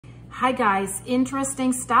Hi guys,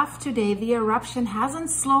 interesting stuff today. The eruption hasn't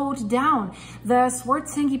slowed down. The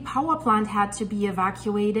Swartsengi power plant had to be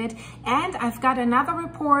evacuated, and I've got another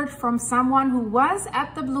report from someone who was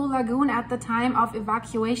at the Blue Lagoon at the time of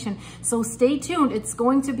evacuation. So stay tuned, it's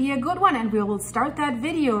going to be a good one, and we will start that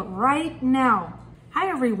video right now. Hi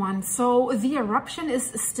everyone, so the eruption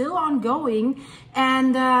is still ongoing,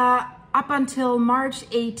 and up until March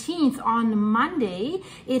 18th on Monday,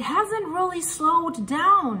 it hasn't really slowed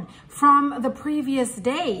down from the previous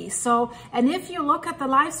day. So, and if you look at the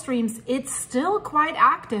live streams, it's still quite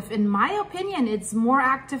active. In my opinion, it's more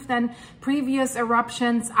active than previous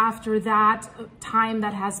eruptions after that time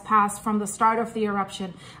that has passed from the start of the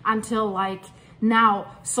eruption until like now.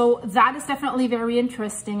 So that is definitely very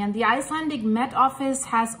interesting. And the Icelandic MET Office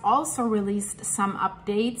has also released some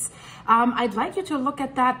updates. I'd like you to look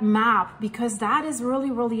at that map because that is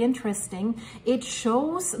really interesting. It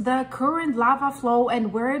shows the current lava flow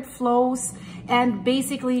and where it flows, and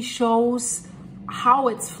basically shows how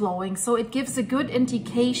it's flowing. So it gives a good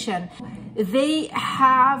indication. They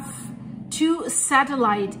have two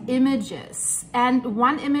satellite images, and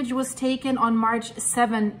one image was taken on March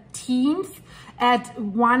 17th at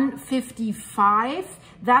 1:55.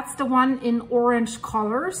 That's the one in orange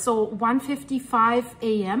color, so 1:55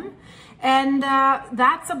 a.m. And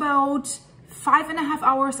that's about 5.5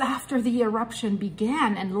 hours after the eruption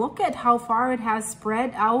began. And look at how far it has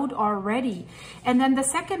spread out already. And then the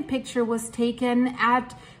second picture was taken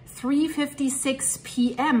at 3:56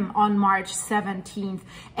 p.m. on March 17th.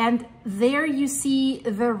 And there you see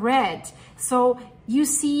the red. So you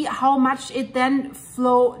see how much it then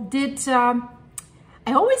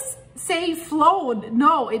I always say flowed.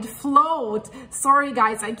 No, it flowed. Sorry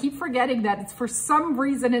guys, I keep forgetting that. It's for some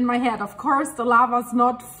reason in my head. Of course, the lava's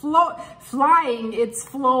not flying, it's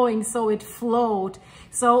flowing, so it flowed.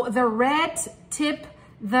 So the red tip,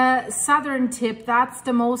 the southern tip, that's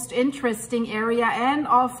the most interesting area. And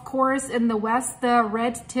of course, in the west, the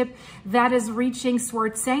red tip that is reaching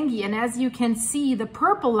Swartsengi. And as you can see, the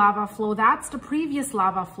purple lava flow, that's the previous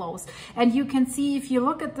lava flows. And you can see, if you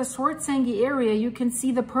look at the Swartsengi area, you can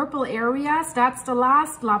see the purple areas. That's the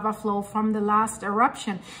last lava flow from the last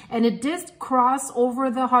eruption. And it did cross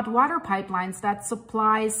over the hot water pipelines that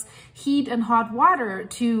supplies heat and hot water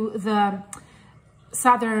to the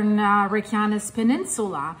southern Reykjanes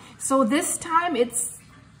Peninsula. So this time it's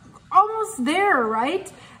almost there, right?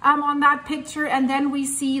 On that picture. And then we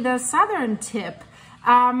see the southern tip.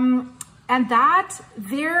 And that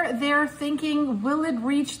they're thinking, will it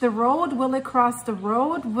reach the road? Will it cross the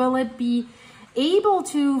road? Will it be able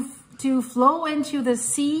to flow into the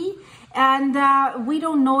sea? And we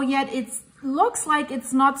don't know yet. It looks like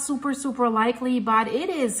it's not super likely, but it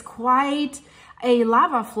is quite a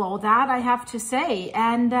lava flow, that I have to say.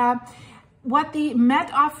 And what the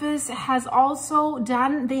Met Office has also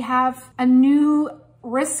done, they have a new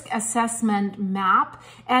risk assessment map,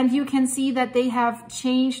 and you can see that they have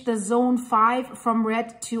changed the zone 5 from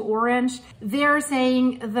red to orange. They're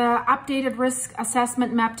saying the updated risk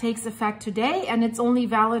assessment map takes effect today, and it's only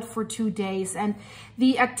valid for 2 days. And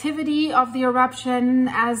the activity of the eruption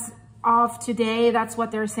as of today, that's what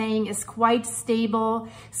they're saying, is quite stable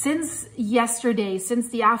since yesterday, since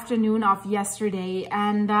the afternoon of yesterday.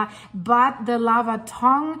 And but the lava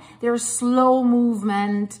tongue, there's slow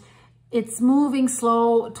movement. It's moving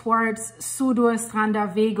slow towards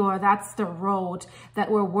Grindavik. That's the road that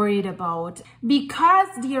we're worried about. Because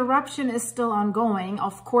the eruption is still ongoing,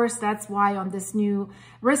 of course, that's why on this new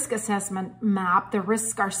risk assessment map, the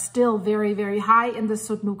risks are still very high in the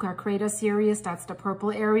Sutnuka crater series. That's the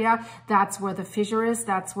purple area. That's where the fissure is.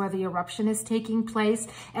 That's where the eruption is taking place.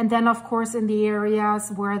 And then, of course, in the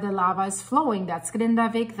areas where the lava is flowing, that's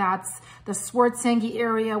Grindavik. That's the Swartsengi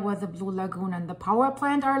area where the Blue Lagoon and the power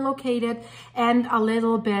plant are located, and a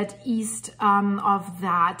little bit east of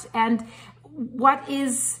that. And what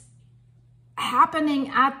is happening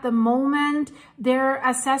at the moment, they're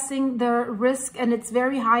assessing the risk, and it's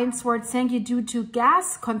very high in Swartsengi due to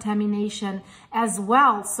gas contamination as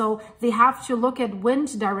well. So they have to look at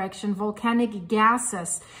wind direction, volcanic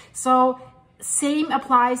gases. So same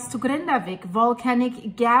applies to Grindavik,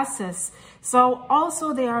 volcanic gases. So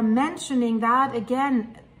also they are mentioning that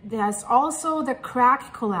again, there's also the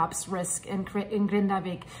crack collapse risk in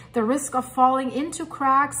Grindavik, the risk of falling into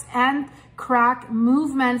cracks and crack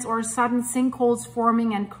movements or sudden sinkholes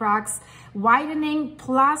forming and cracks widening.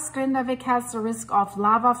 Plus, Grindavik has the risk of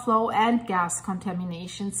lava flow and gas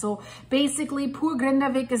contamination. So basically, poor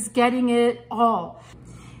Grindavik is getting it all.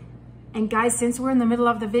 And guys, since we're in the middle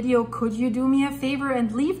of the video, could you do me a favor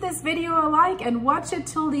and leave this video a like and watch it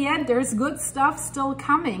till the end? There's good stuff still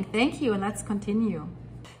coming. Thank you, and let's continue.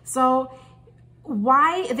 So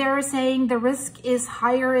why they're saying the risk is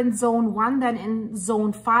higher in zone 1 than in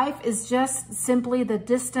zone 5 is just simply the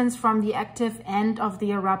distance from the active end of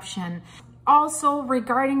the eruption. Also,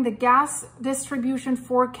 regarding the gas distribution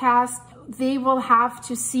forecast, they will have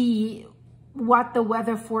to see what the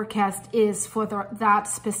weather forecast is for that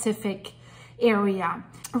specific area.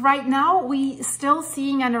 Right now, we still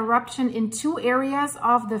seeing an eruption in 2 areas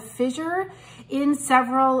of the fissure in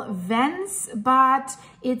several vents, but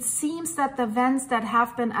it seems that the vents that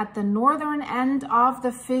have been at the northern end of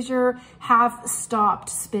the fissure have stopped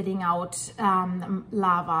spitting out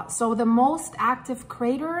lava. So the most active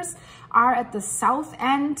craters are at the south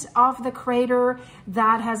end of the crater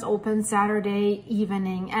that has opened Saturday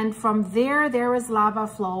evening. And from there, there is lava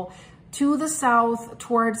flow to the south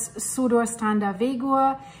towards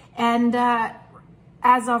Swartsengi. And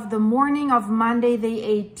as of the morning of Monday, the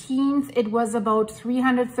 18th, it was about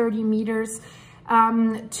 330 meters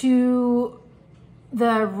to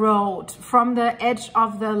the road, from the edge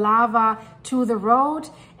of the lava to the road.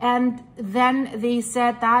 And then they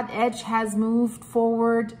said that edge has moved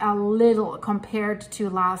forward a little compared to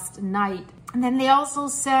last night. And then they also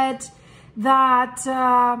said that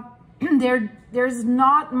there's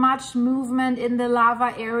not much movement in the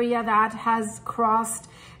lava area that has crossed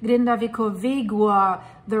Grindavik,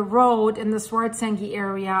 the road in the Swartsengi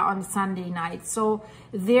area on Sunday night. So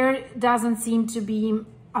there doesn't seem to be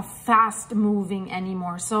a fast moving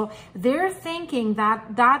anymore. So they're thinking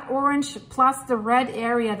that that orange plus the red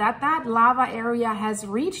area, that lava area has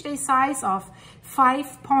reached a size of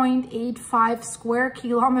 5.85 square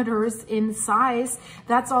kilometers in size.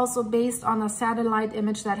 That's also based on a satellite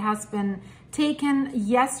image that has been taken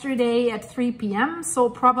yesterday at 3 p.m. So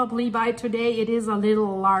probably by today it is a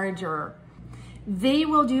little larger. They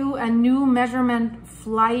will do a new measurement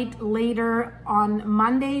flight later on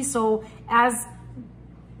Monday. So as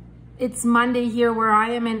it's Monday here where I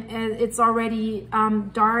am, and it's already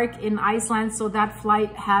dark in Iceland, so that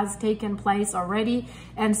flight has taken place already.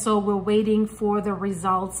 And so we're waiting for the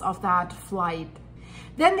results of that flight.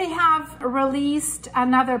 Then they have released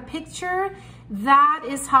another picture. That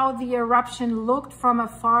is how the eruption looked from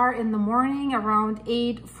afar in the morning around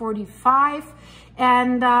 8:45.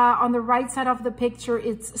 And on the right side of the picture,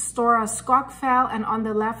 it's Stora Skogfell, and on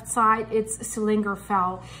the left side, it's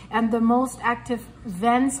Sillingerfell. And the most active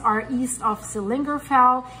vents are east of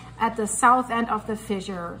Sillingerfell at the south end of the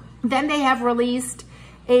fissure. Then they have released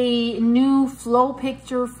a new flow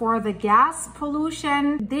picture for the gas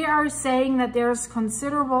pollution. They are saying that there's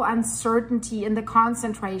considerable uncertainty in the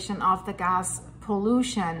concentration of the gas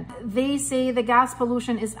pollution. They say the gas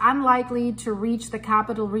pollution is unlikely to reach the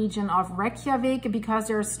capital region of Reykjavik because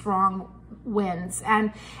there are strong winds.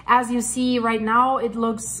 And as you see right now, it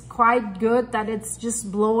looks quite good that it's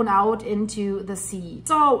just blown out into the sea.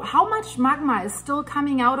 So how much magma is still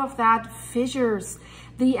coming out of that fissures?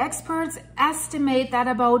 The experts estimate that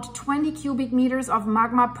about 20 cubic meters of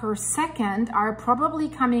magma per second are probably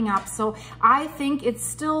coming up. So I think it's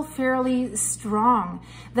still fairly strong.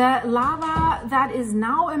 The lava that is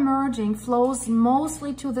now emerging flows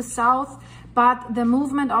mostly to the south, but the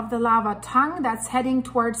movement of the lava tongue that's heading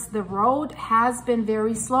towards the road has been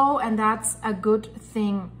very slow, and that's a good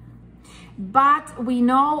thing. But we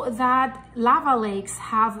know that lava lakes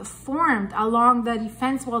have formed along the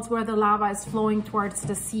defense walls where the lava is flowing towards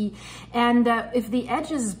the sea. And if the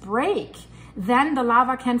edges break, then the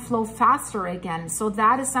lava can flow faster again. So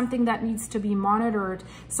that is something that needs to be monitored.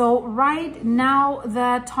 So right now,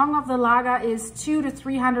 the tongue of the lava is 200 to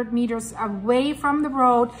 300 meters away from the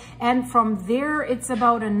road. And from there, it's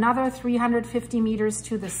about another 350 meters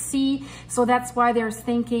to the sea. So that's why they're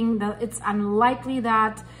thinking that it's unlikely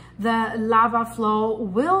that the lava flow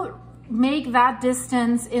will make that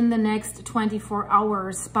distance in the next 24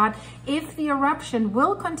 hours. But if the eruption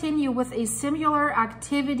will continue with a similar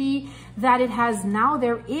activity that it has now,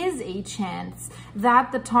 there is a chance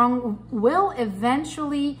that the tongue will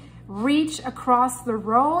eventually reach across the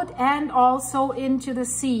road and also into the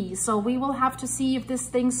sea. So we will have to see if this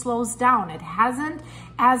thing slows down. It hasn't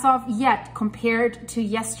as of yet compared to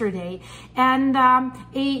yesterday. And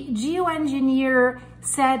a geoengineer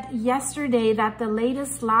said yesterday that the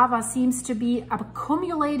latest lava seems to be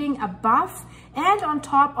accumulating above and on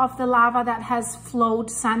top of the lava that has flowed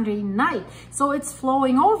Sunday night. So it's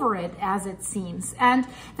flowing over it, as it seems. And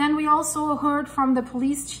then we also heard from the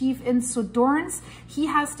police chief in Sudorns. He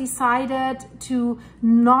has decided to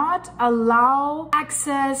not allow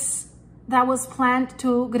access that was planned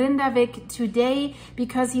to Grindavik today,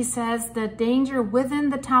 because he says the danger within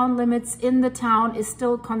the town limits in the town is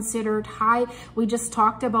still considered high. We just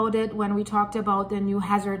talked about it when we talked about the new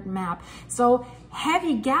hazard map. So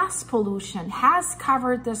heavy gas pollution has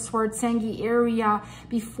covered the Swartsengi area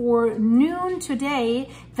before noon today.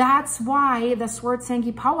 That's why the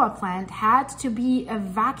Swartsengi power plant had to be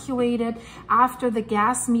evacuated after the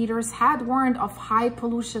gas meters had warned of high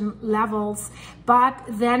pollution levels. But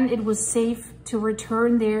then it was safe to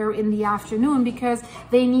return there in the afternoon because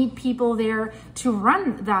they need people there to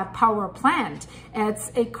run that power plant.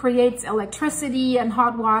 It creates electricity and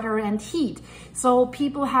hot water and heat. So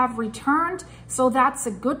people have returned. So that's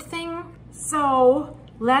a good thing. So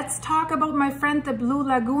let's talk about my friend, the Blue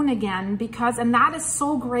Lagoon again, and that is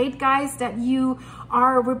so great, guys, that you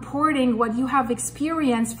are reporting what you have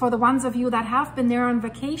experienced for the ones of you that have been there on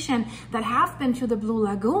vacation, that have been to the Blue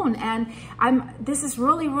Lagoon. And this is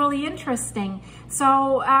really, really interesting.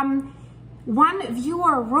 So one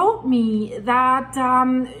viewer wrote me that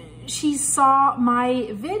she saw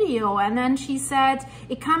my video, and then she said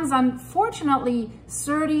it comes unfortunately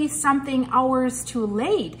 30 something hours too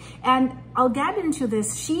late. And I'll get into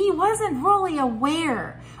this. She wasn't really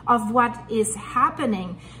aware of what is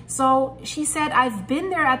happening. So she said, I've been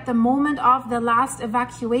there at the moment of the last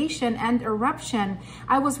evacuation and eruption.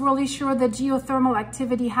 I was really sure the geothermal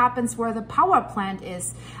activity happens where the power plant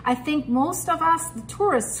is. I think most of us, the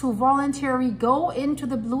tourists who voluntarily go into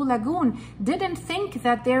the Blue Lagoon, didn't think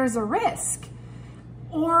that there's a risk,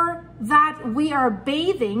 or that we are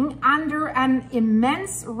bathing under an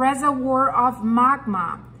immense reservoir of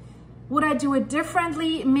magma. Would I do it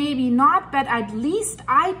differently? Maybe not, but at least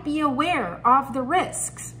I'd be aware of the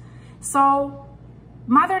risks. So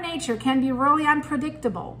Mother Nature can be really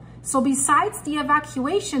unpredictable. So besides the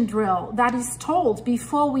evacuation drill that is told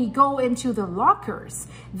before we go into the lockers,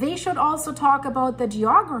 they should also talk about the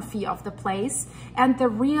geography of the place and the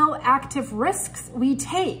real active risks we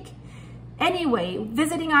take. Anyway,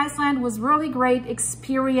 visiting Iceland was really great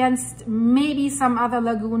experience. Maybe some other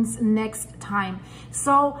lagoons next time.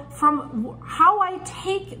 So from how I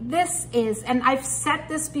take this is, and I've said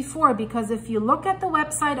this before, because if you look at the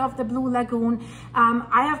website of the Blue Lagoon,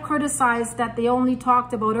 I have criticized that they only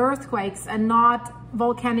talked about earthquakes and not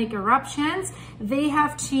volcanic eruptions. They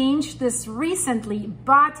have changed this recently,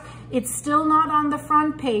 but it's still not on the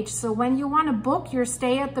front page. So when you want to book your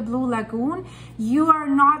stay at the Blue Lagoon, you are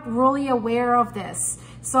not really aware of this.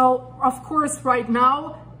 So of course, right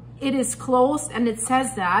now it is closed and it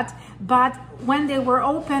says that, but when they were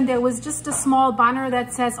open, there was just a small banner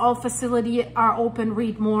that says all facilities are open,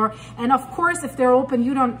 read more. And of course, if they're open,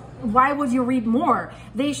 why would you read more?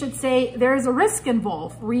 They should say there is a risk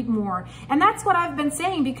involved, read more. And that's what I've been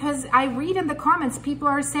saying, because I read in the comments, people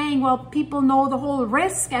are saying, well, people know the whole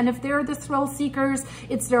risk, and if they're the thrill seekers,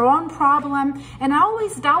 it's their own problem. And I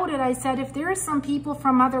always doubted, I said, if there are some people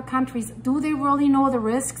from other countries, do they really know the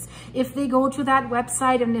risks if they go to that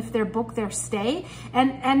website and if they book their stay?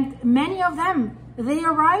 And many of them, they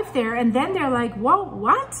arrive there and then they're like, whoa,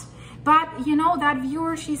 what? But you know, that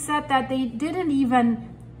viewer, she said that they didn't even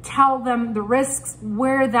tell them the risks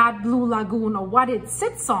where that Blue Lagoon or what it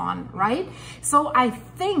sits on, right? So I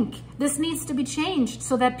think this needs to be changed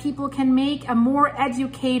so that people can make a more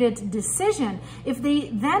educated decision. If they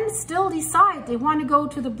then still decide they want to go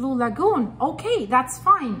to the Blue Lagoon, okay, that's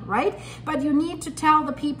fine, right? But you need to tell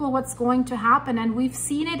the people what's going to happen. And we've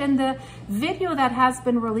seen it in the video that has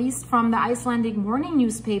been released from the Icelandic morning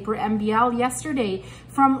newspaper, MBL, yesterday,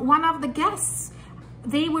 from one of the guests.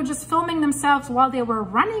 They were just filming themselves while they were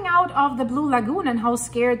running out of the Blue Lagoon and how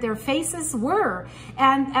scared their faces were.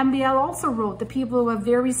 And MBL also wrote the people were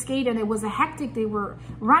very scared and it was a hectic. They were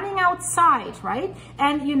running outside, right?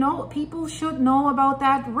 And you know, people should know about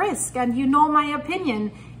that risk. And you know my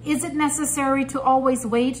opinion. Is it necessary to always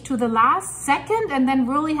wait to the last second and then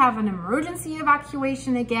really have an emergency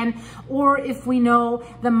evacuation again? Or if we know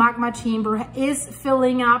the magma chamber is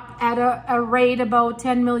filling up at a rate about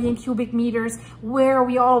 10 million cubic meters, where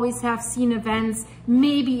we always have seen events,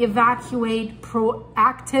 maybe evacuate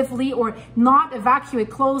proactively or not evacuate,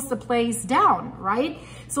 close the place down, right?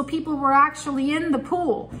 So people were actually in the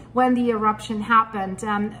pool when the eruption happened.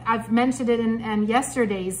 I've mentioned it in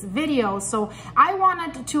yesterday's video. So I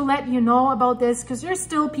wanted to let you know about this because there's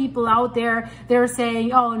still people out there, they're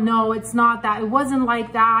saying, oh no, it's not that, it wasn't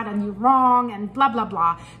like that, and you're wrong, and blah, blah,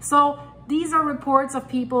 blah. So these are reports of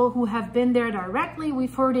people who have been there directly.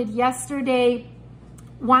 We've heard it yesterday.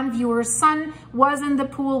 One viewer's son was in the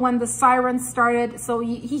pool when the sirens started, so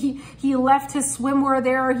he left his swimwear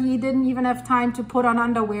there. He didn't even have time to put on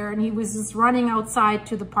underwear, and he was just running outside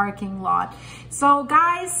to the parking lot. So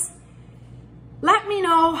guys, let me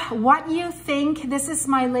know what you think. This is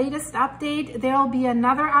my latest update. There'll be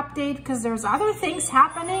another update because there's other things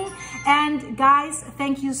happening. And guys,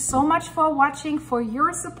 thank you so much for watching, for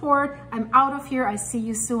your support. I'm out of here. I see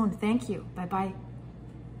you soon. Thank you. Bye-bye.